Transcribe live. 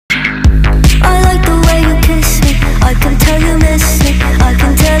I can tell you miss it. I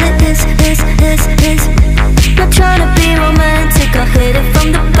can tell it is. Not trying to be romantic, I'll hit it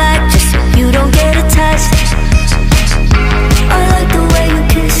from the back just so you don't get attached. I like the way you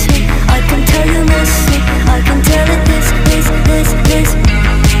kiss it. I can tell you miss it. I can tell it is.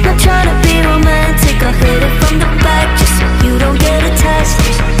 Not trying to be romantic, I'll hit it from the back just so you don't get attached.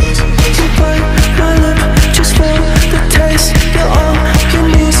 You bite my lip just for the taste. You're on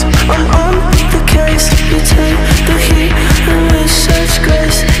your knees, I'm on the case. You take the heat and with such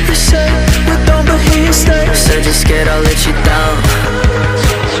grace. You say we're done but here you stay. Said you're scared I'll let you down.